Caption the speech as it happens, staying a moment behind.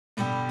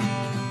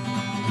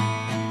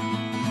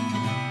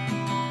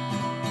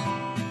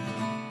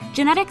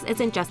Genetics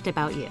isn't just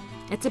about you,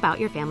 it's about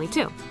your family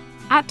too.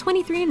 At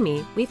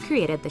 23andMe, we've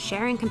created the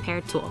Share and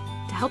Compare tool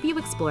to help you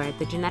explore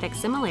the genetic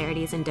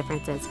similarities and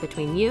differences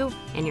between you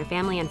and your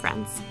family and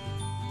friends.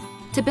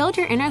 To build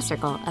your inner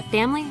circle of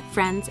family,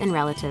 friends, and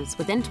relatives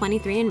within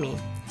 23andMe,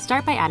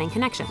 start by adding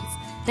connections.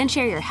 Then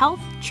share your health,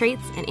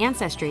 traits, and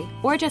ancestry,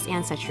 or just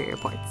ancestry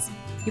reports.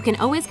 You can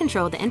always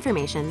control the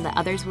information that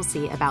others will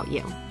see about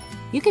you.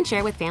 You can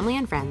share with family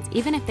and friends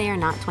even if they are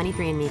not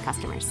 23andMe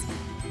customers.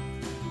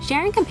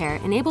 Share and Compare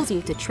enables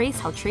you to trace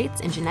how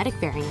traits and genetic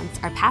variants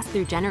are passed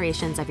through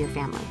generations of your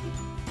family.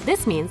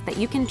 This means that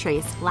you can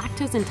trace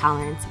lactose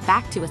intolerance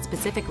back to a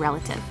specific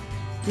relative.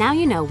 Now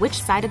you know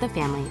which side of the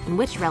family and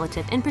which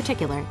relative in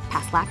particular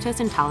passed lactose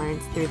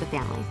intolerance through the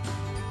family.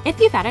 If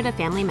you've added a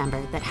family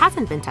member that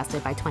hasn't been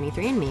tested by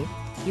 23andMe,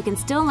 you can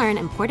still learn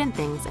important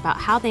things about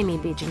how they may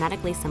be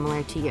genetically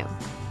similar to you.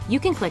 You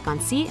can click on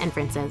See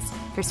Inferences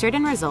for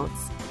certain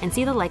results and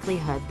see the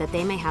likelihood that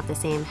they may have the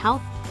same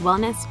health,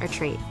 wellness, or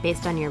trait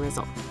based on your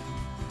result.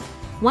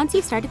 Once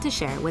you've started to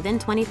share within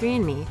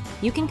 23andMe,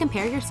 you can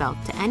compare yourself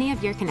to any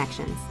of your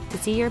connections to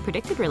see your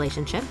predicted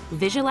relationship,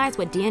 visualize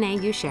what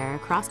DNA you share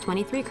across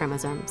 23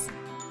 chromosomes,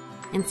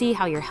 and see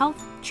how your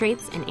health,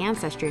 traits, and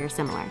ancestry are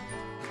similar.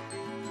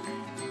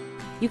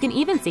 You can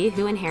even see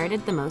who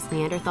inherited the most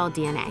Neanderthal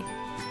DNA.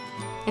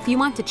 If you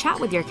want to chat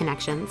with your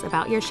connections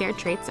about your shared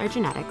traits or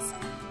genetics,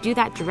 do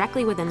that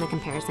directly within the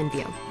comparison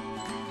view.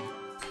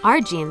 Our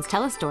genes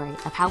tell a story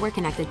of how we're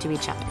connected to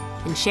each other,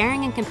 and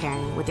sharing and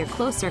comparing with your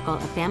close circle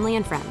of family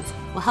and friends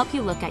will help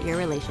you look at your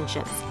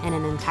relationships in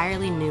an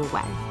entirely new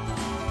way.